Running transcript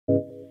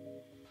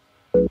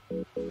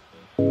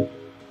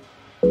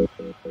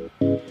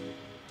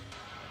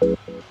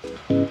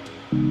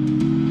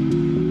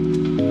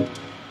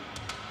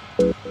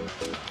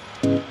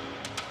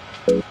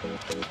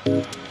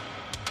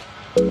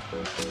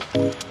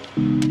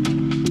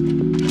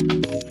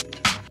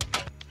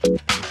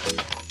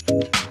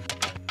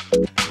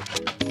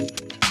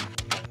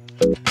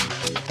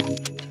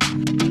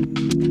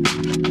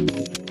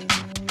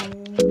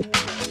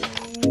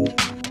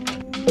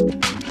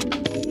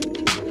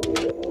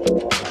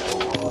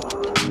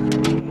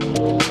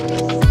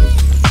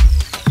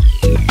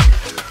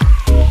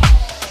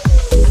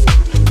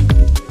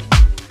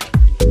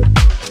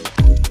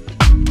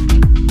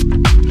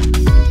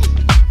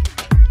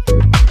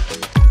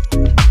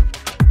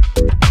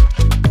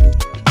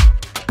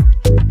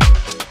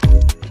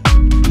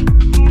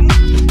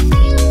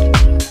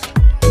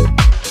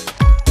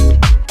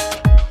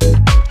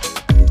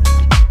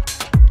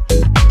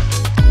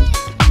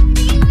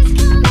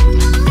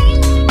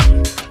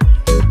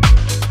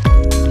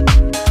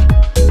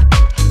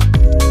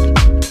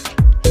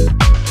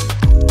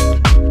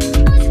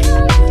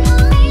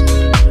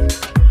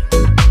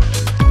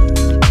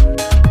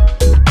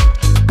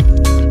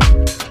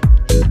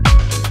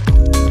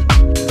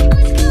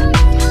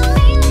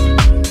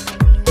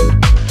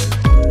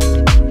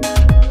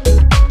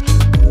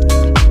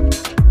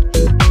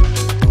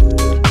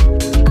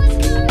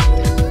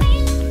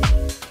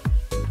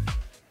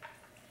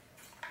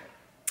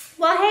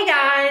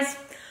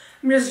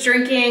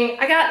morning.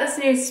 I got this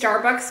new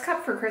Starbucks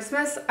cup for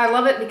Christmas. I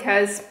love it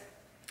because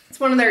it's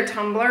one of their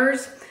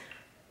tumblers.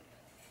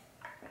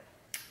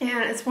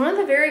 And it's one of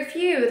the very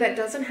few that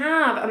doesn't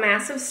have a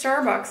massive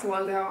Starbucks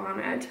logo on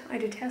it. I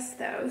detest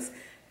those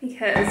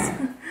because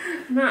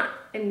I'm not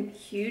a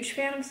huge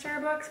fan of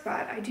Starbucks,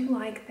 but I do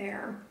like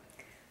their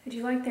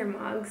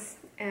mugs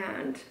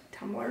and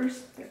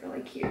tumblers. They're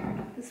really cute.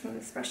 This one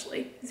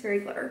especially is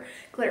very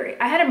glittery.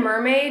 I had a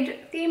mermaid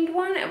themed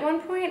one at one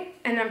point,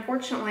 and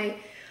unfortunately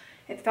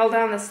it fell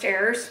down the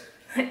stairs,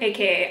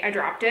 aka I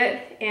dropped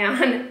it,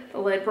 and the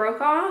lid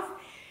broke off.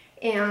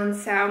 And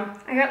so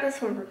I got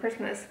this one for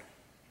Christmas.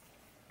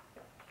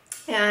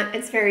 And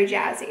it's very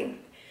jazzy.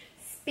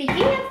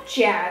 Speaking of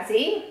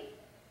jazzy,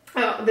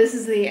 oh, this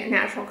is the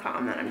natural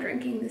calm that I'm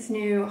drinking, this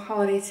new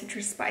holiday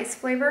citrus spice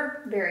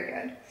flavor. Very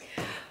good.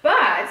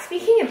 But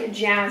speaking of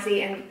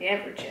jazzy and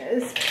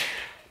beverages,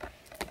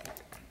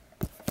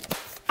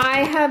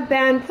 I have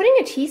been putting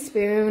a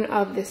teaspoon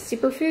of this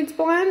Superfoods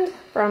blend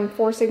from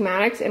Four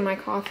Sigmatics in my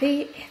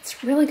coffee.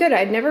 It's really good.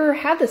 I'd never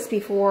had this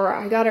before.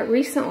 I got it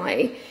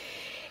recently.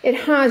 It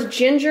has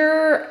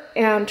ginger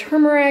and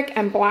turmeric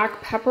and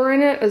black pepper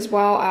in it, as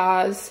well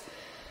as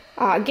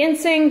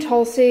ginseng,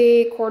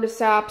 tulsi,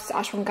 cordyceps,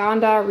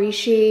 ashwagandha,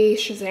 reishi,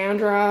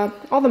 schizandra,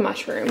 all the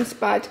mushrooms.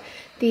 But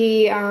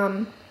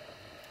the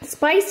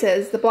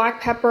spices, the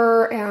black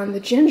pepper and the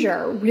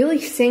ginger,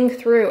 really sing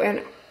through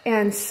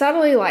and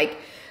subtly, like,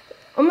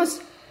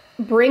 almost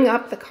bring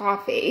up the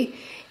coffee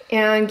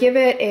and give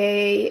it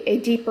a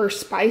deeper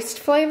spiced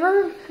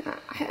flavor.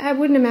 I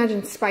wouldn't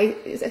imagine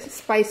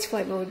spiced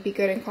flavor would be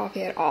good in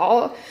coffee at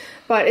all,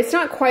 but it's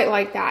not quite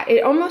like that.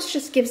 It almost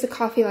just gives the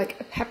coffee like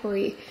a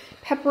peppery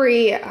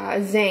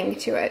zing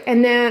to it.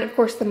 And then, of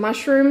course, the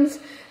mushrooms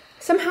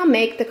somehow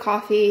make the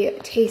coffee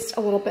taste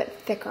a little bit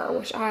thicker,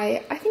 which I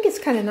think is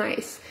kind of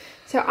nice.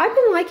 So I've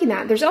been liking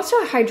that. There's also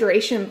a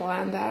hydration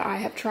blend that I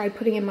have tried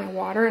putting in my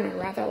water, and I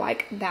rather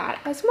like that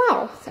as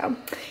well. So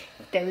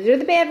those are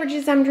the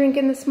beverages I'm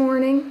drinking this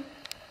morning.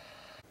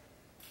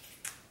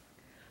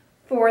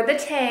 For the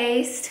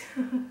taste.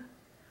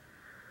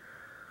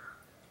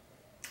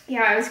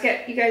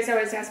 Yeah, you guys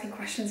always ask me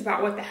questions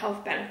about what the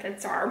health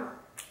benefits are.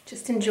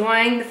 Just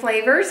enjoying the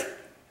flavors.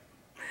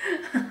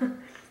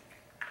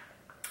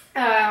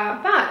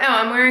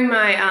 I'm wearing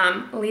my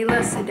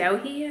Leela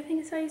Sadohi, I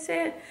think is how you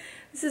say it.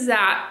 This is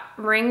that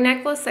ring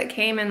necklace that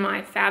came in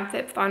my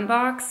FabFitFun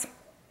box.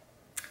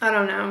 I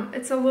don't know.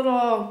 It's a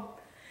little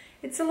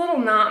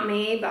not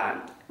me,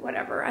 but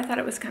whatever. I thought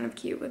it was kind of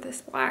cute with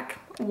this black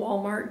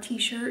Walmart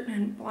t-shirt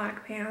and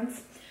black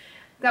pants.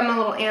 Got my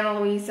little Anna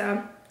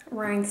Luisa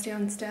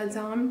rhinestone studs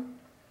on.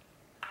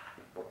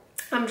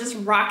 I'm just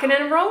rocking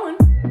and rolling.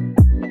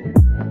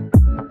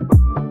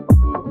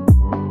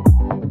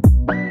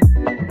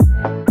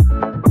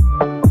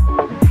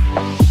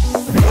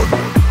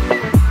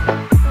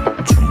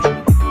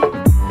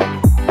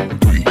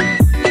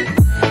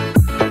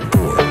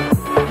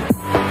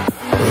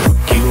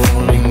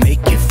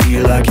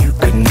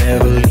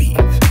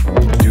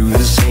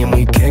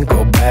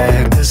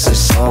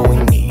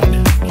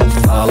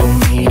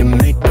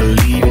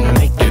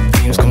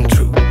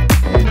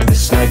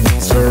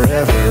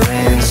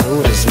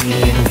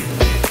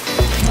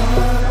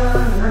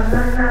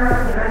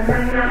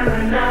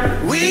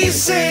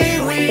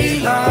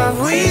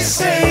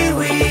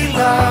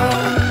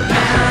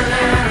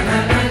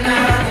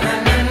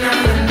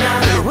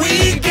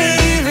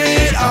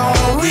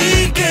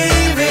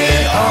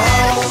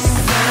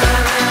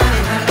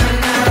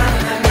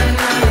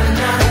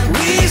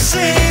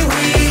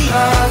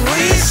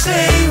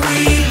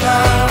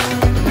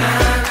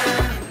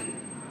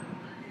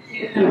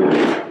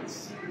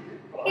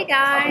 Hey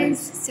guys,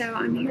 so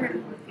I'm here at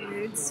Whole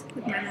Foods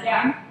with my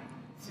mom,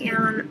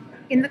 and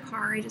in the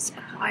car I just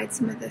applied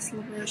some of this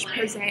Roche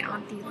Posay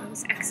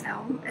Anthelios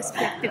XL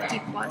SPF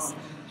 50+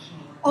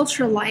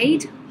 Ultra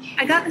Light.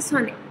 I get this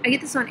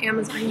on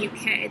Amazon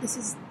UK. This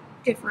is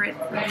different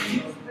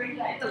from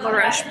the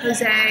Roche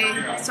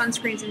Posay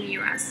sunscreens in the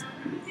US.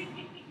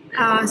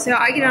 So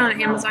I get it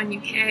on Amazon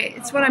UK.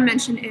 It's what I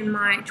mentioned in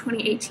my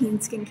 2018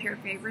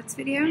 skincare favorites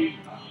video.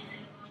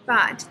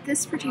 But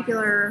this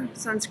particular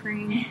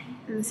sunscreen,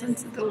 in the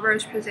sense that the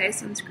Roche Posay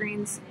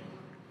sunscreens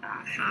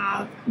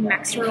have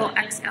Mexeril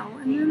XL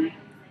in them,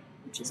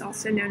 which is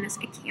also known as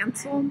a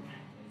cancel.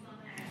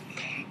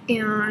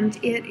 And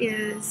it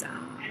is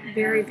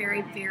very,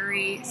 very,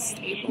 very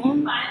stable.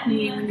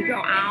 Meaning when you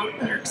go out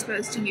and you're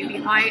exposed to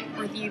UV light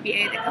or the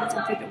UVA that comes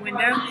in through the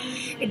window,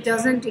 it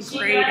doesn't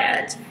degrade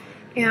it.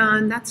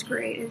 And that's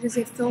great. It is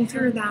a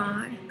filter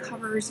that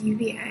covers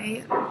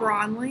UVA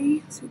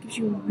broadly, so it gives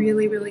you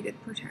really, really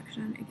good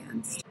protection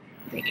against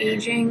the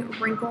aging,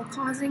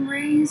 wrinkle-causing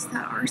rays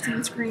that are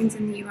sunscreens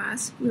in the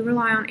US. We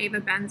rely on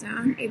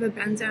avobenzone.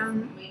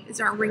 Avobenzone is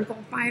our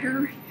wrinkle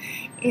fighter,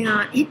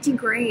 and it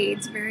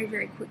degrades very,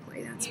 very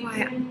quickly. That's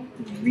why I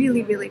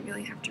really, really,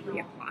 really have to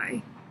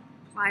reapply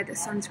the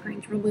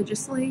sunscreens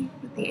religiously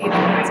with the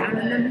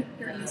avobenzone in them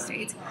here in the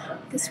States.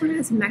 This one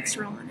has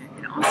Mexeril in it.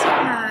 It also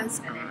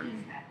has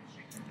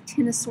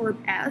Tinosorb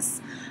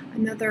S,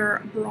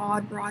 another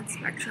broad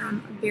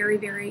spectrum, very,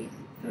 very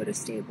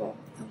photostable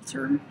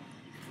filter.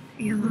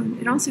 And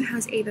it also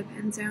has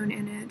avobenzone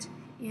in it,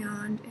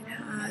 and it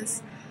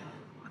has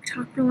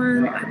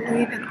octocrylene, I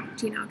believe, and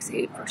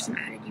octinoxate for some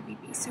added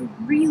UVB. So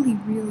really,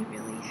 really,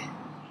 really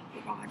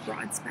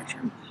broad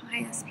spectrum,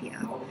 high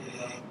SPF.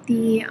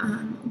 The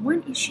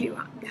one issue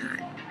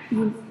that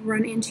you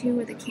run into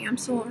with a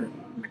Camsol or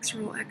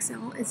Mexerol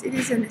XL is it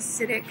is an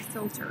acidic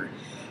filter.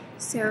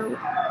 So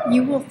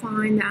you will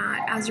find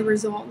that as a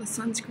result, the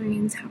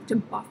sunscreen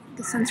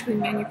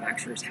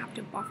manufacturers have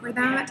to buffer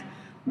that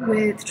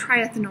with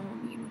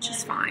triethanolamine, which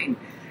is fine.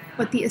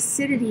 But the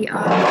acidity of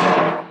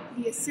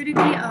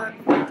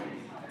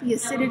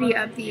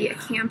the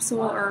Camsol,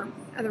 or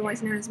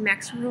otherwise known as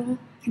Mexerol,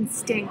 can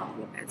sting a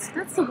little bit. So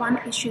that's the one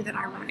issue that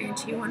I run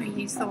into when I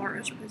use the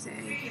Roche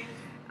Posay,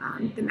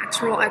 the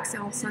Mexerol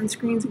XL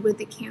sunscreens with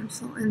the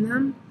Camsol in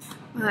them.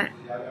 But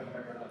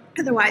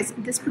otherwise,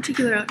 this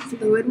particular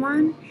fluid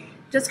one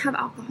does have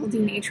alcohol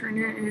denaturing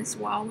in it as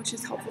well, which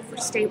is helpful for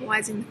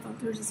stabilizing the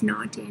filters. It's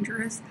not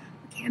dangerous.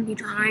 It can be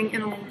drying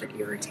and a little bit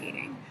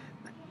irritating.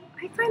 But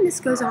I find this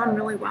goes on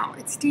really well.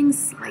 It stings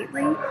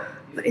slightly,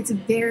 but it's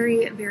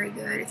very, very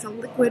good. It's a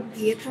liquid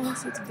vehicle,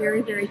 so it's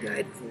very, very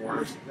good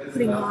for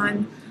putting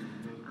on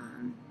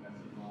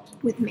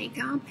with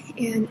makeup,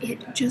 and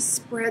it just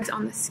spreads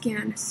on the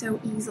skin so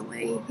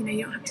easily. You know,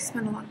 you don't have to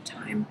spend a lot of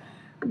time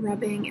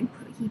rubbing and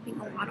heaping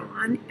a lot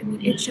on. I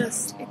mean,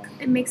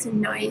 it makes a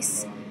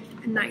nice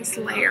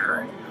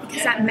layer,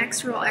 because that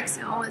Mexerol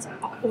XL is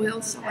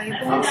oil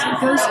soluble, so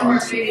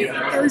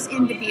it goes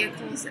into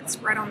vehicles that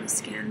spread on the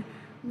skin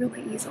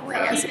really easily,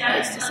 as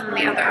opposed to some of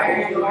the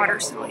other more water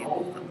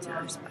soluble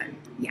filters. But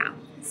yeah,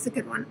 it's a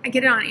good one. I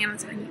get it on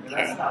Amazon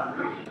UK.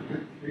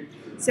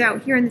 So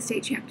here in the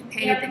States you have to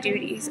pay the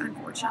duties,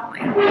 unfortunately.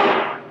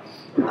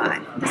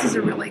 But this is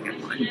a really good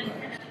one.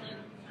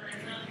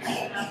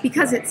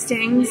 Because it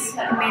stings,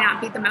 it may not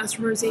be the most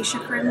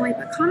rosacea friendly,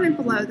 but comment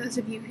below those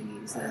of you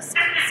who use this.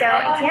 So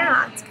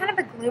yeah, it's kind of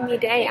a gloomy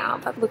day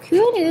out, but look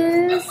who it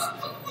is.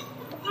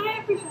 Hi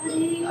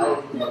everybody.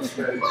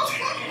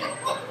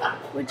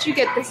 What'd you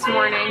get this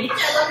morning?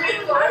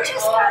 I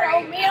just got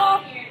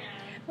oatmeal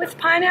with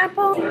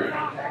pineapple.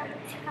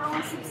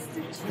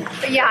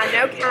 But yeah,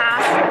 no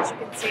cast, as you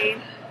can see.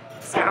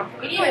 So I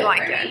really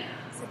like it.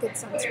 It's a good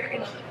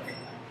sunscreen.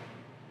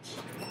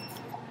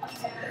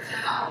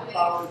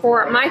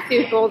 For my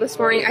food bowl this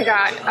morning, I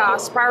got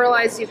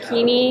spiralized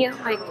zucchini,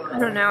 like, I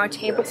don't know, a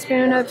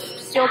tablespoon of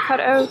steel cut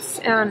oats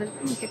and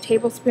like a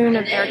tablespoon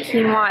of their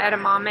quinoa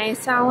edamame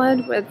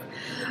salad with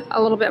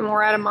a little bit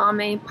more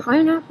edamame,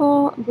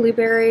 pineapple,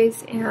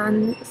 blueberries,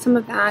 and some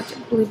of that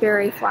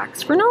blueberry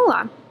flax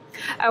granola.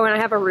 Oh, and I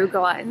have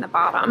arugula in the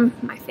bottom,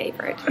 my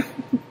favorite.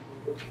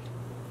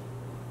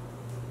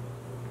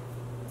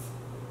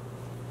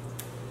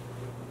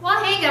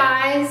 Well, hey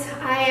guys,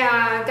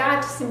 I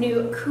got some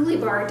new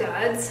Coolibar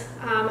duds.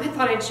 I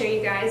thought I'd show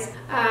you guys.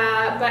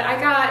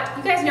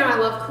 You guys know I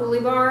love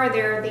Coolibar.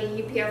 They're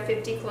the UPF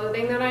 50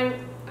 clothing that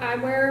I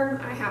wear.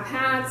 I have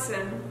hats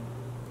and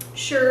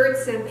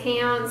shirts and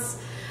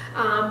pants.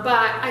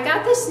 But I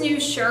got this new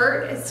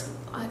shirt. It's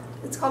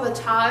called the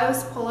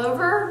Taos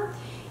pullover.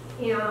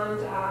 And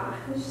I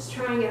was just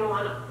trying it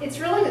on. It's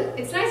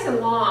nice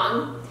and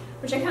long,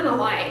 which I kind of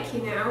like,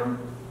 you know,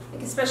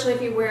 like especially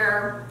if you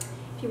wear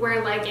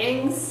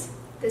leggings.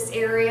 This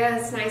area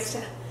is nice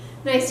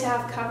to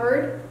have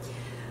covered.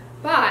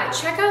 But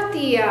check out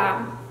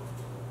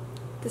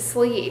the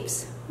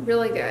sleeves,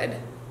 really good.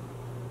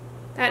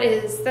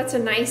 That's a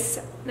nice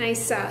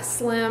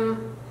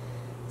slim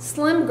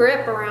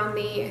grip around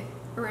the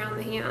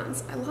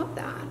hands. I love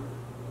that.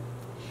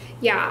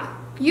 Yeah,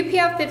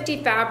 UPF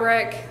 50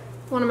 fabric,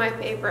 one of my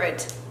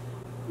favorite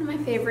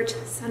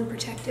sun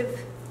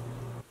protective.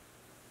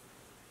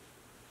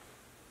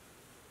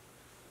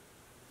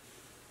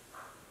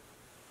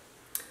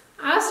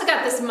 I also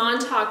got this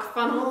Montauk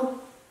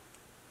funnel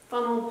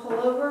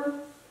pullover.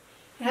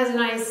 It has a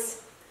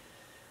nice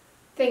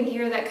thing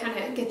here that kind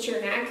of gets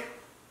your neck,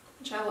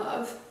 which I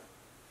love.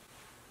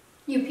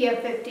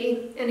 UPF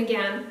 50, and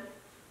again.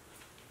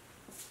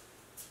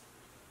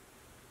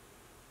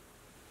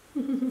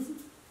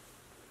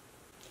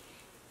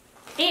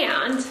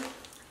 And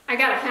I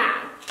got a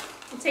hat.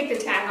 I'll take the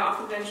tag off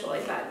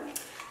eventually,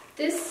 but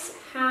this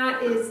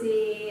hat is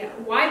the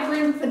wide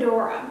brim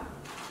fedora.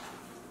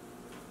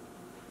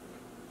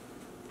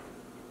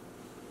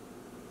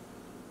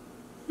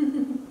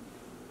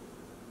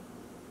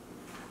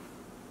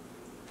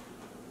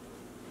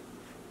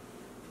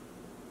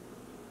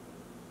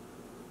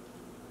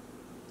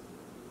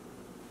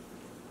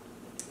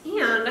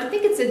 And I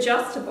think it's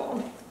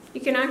adjustable.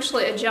 You can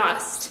actually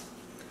adjust.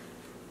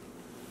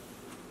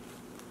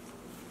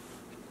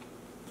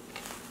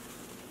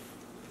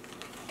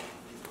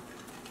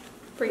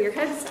 For your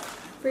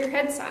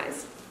head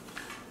size.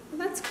 Well,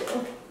 that's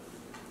cool.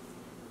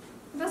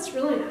 That's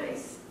really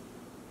nice.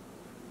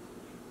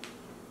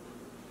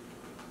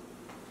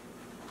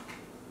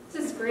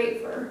 This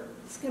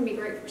is gonna be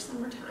great for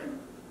summertime.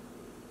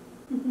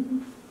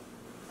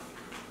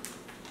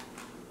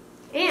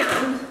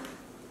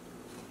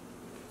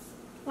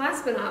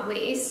 last but not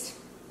least,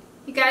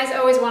 you guys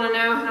always want to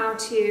know how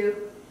to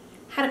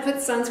put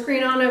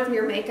sunscreen on over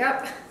your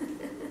makeup.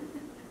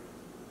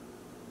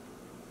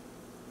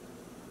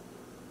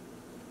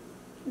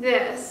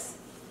 This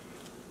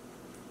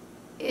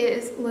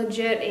is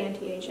legit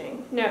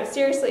anti-aging. No,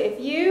 seriously, if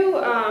you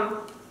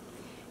are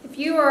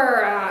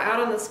out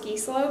on the ski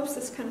slopes,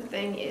 this kind of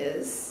thing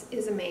is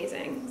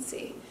amazing. Let's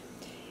see.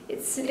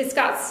 It's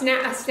got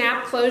a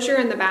snap closure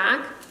in the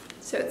back,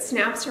 so it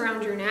snaps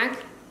around your neck.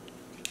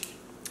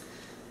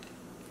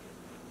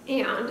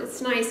 And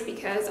it's nice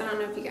because, I don't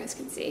know if you guys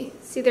can see.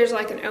 See, there's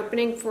like an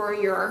opening for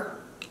your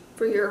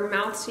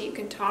mouth so you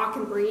can talk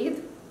and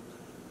breathe.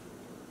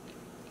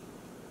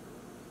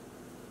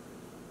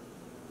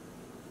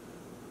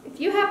 If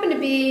you happen to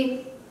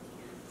be,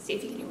 see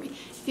if you can hear me.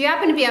 If you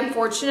happen to be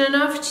unfortunate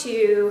enough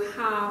to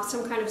have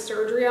some kind of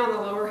surgery on the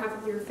lower half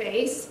of your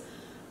face,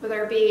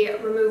 whether it be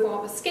removal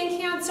of a skin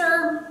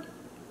cancer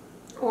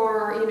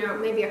or, you know,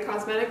 maybe a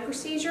cosmetic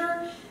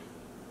procedure,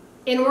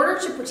 in order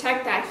to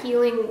protect that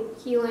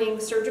healing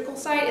surgical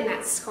site and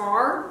that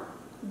scar,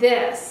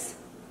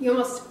 you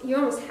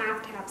almost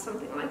have to have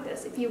something like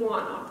this if you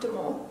want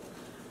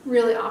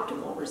really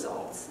optimal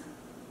results.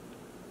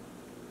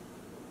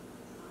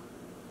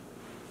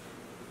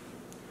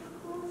 How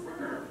cool is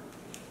that?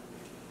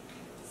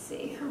 Let's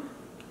see.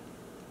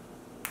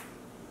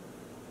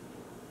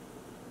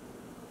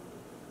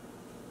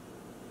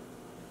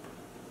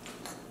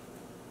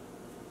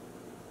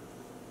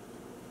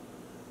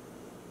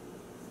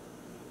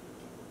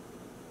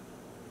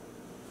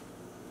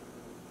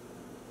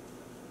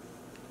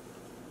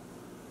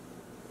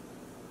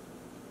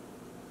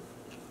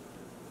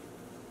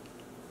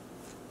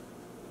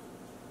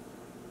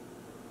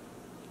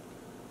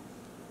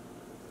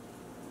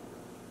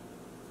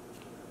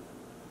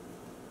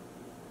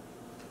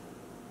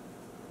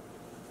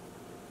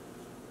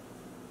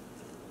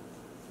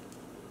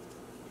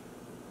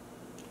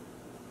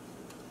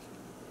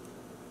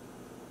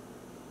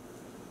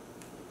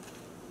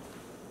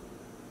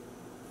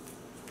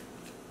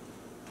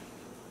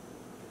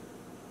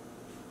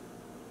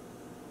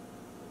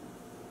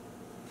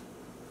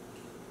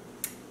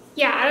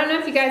 Yeah, I don't know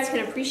if you guys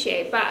can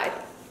appreciate, but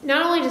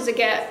not only does it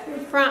get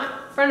front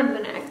of the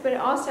neck, but it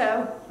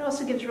also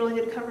gives really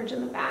good coverage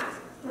in the back.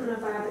 I don't know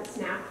if I have it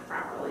snapped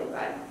properly,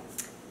 but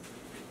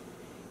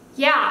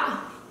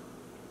yeah.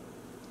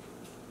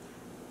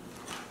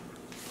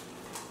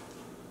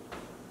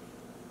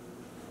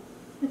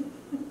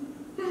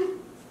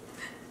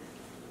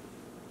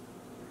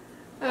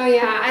 Oh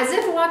yeah, as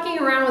if walking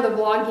around with a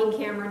vlogging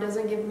camera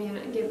doesn't give me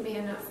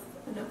enough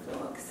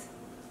looks.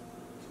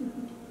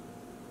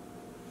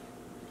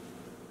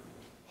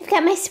 I've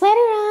got my sweater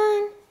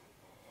on.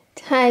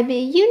 Tybee,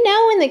 you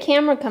know when the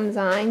camera comes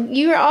on,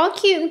 you're all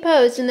cute and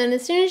posed, and then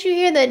as soon as you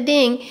hear that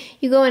ding,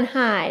 you go and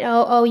hide.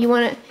 Oh, you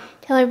want to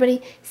tell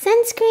everybody,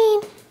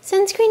 sunscreen,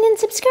 and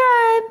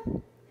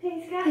subscribe.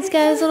 He's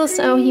got his little,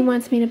 oh, he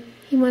wants me to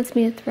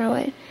throw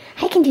it.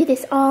 I can do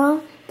this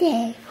all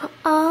day.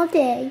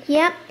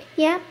 Yep.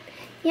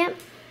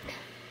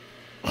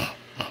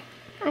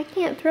 I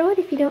can't throw it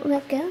if you don't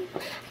let go.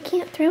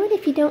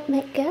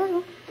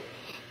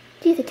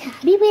 Do the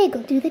tabby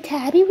wiggle, do the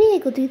tabby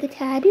wiggle, do the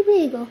tabby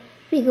wiggle.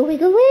 Wiggle,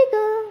 wiggle,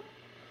 wiggle.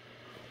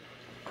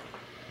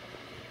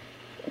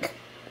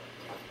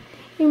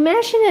 You're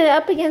mashing it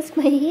up against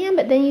my hand,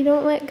 but then you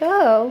don't let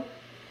go.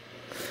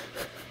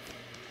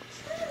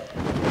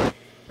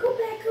 Go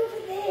back over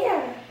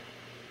there.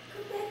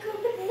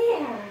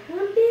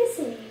 I'm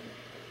busy.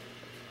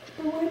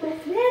 I'm wearing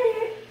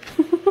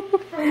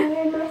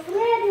my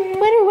sweater.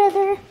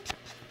 Weather.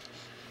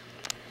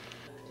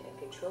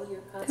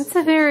 That's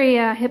a very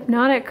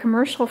hypnotic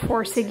commercial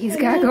for Siggy's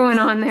got going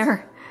on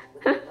there.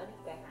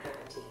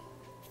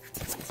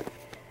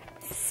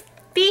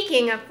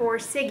 Speaking of for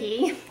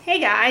Siggy, hey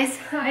guys,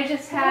 I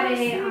just had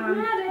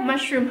a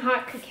mushroom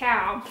hot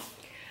cacao.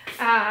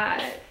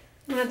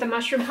 One of the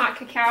mushroom hot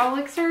cacao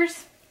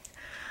elixirs.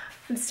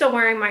 I'm still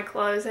wearing my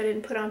clothes. I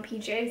didn't put on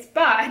PJs,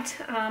 but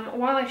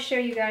while I show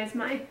you guys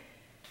my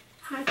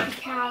hot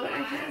cacao that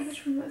I had,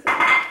 which one was it?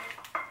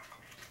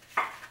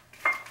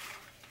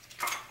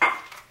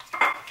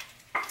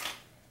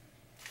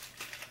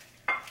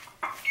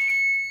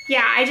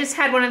 Yeah, I just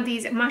had one of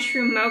these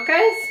mushroom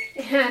mochas,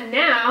 and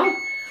now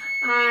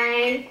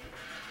I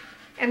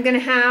am gonna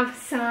have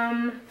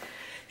some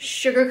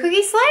sugar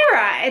cookie sleigh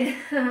ride.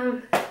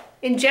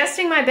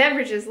 Ingesting my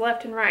beverages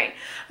left and right. I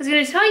was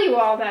gonna tell you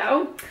all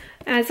though,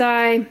 as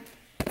I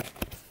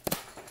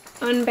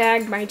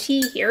unbagged my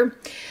tea here,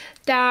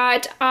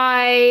 that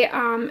I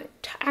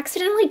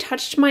accidentally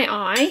touched my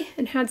eye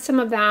and had some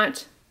of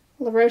that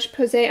Roche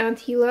Posay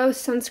Anthelios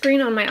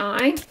sunscreen on my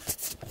eye.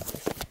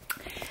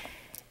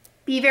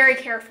 Be very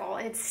careful,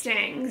 it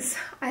stings.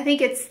 I think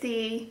it's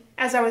the,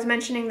 as I was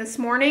mentioning this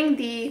morning,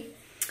 the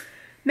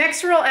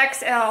Mexeril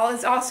XL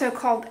is also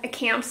called a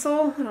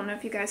capsule. I don't know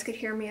if you guys could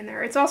hear me in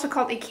there. It's also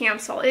called a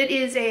capsule. It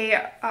is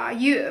a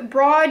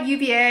broad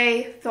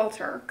UVA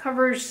filter,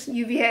 covers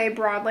UVA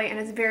broadly, and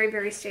is very,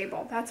 very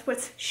stable. That's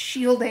what's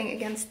shielding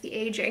against the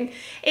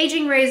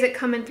aging rays that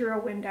come in through a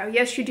window.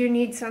 Yes, you do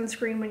need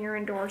sunscreen when you're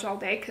indoors all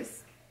day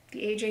because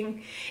the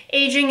aging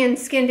and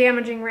skin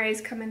damaging rays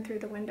come in through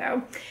the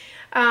window.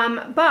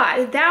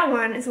 But that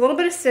one is a little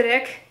bit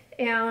acidic,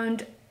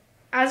 and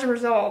as a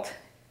result,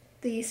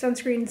 the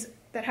sunscreens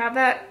that have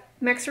that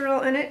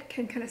Mexeril in it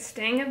can kind of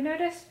sting, I've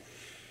noticed.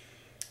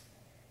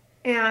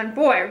 And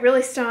boy, it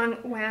really stung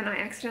when I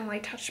accidentally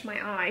touched my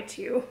eye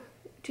to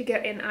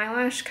get an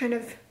eyelash kind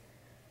of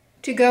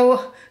to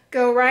go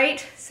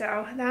right.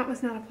 So that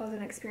was not a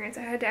pleasant experience.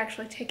 I had to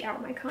actually take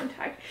out my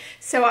contact.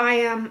 So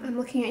I'm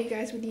looking at you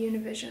guys with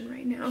Univision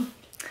right now.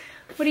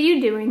 What are you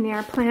doing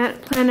there?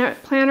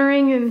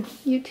 Plannering and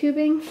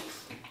YouTubing?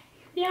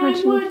 Yeah,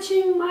 I'm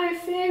watching my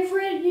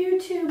favorite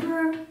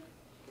YouTuber.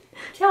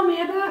 Tell me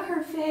about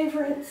her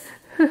favorites.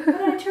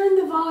 But I turned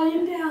the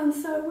volume down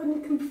so it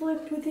wouldn't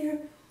conflict with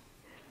you.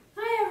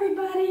 Hi,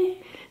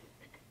 everybody.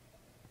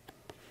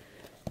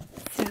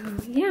 So,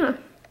 yeah.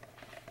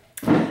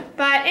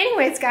 But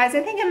anyways, guys,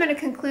 I think I'm going to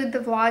conclude the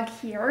vlog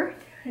here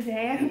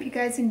today. I hope you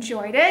guys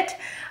enjoyed it.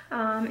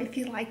 If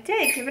you liked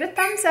it, give it a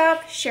thumbs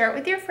up, share it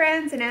with your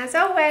friends, and as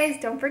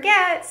always, don't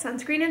forget,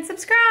 sunscreen and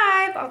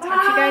subscribe. I'll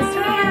talk to you guys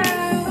tomorrow.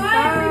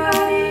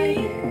 Bye,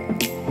 everybody.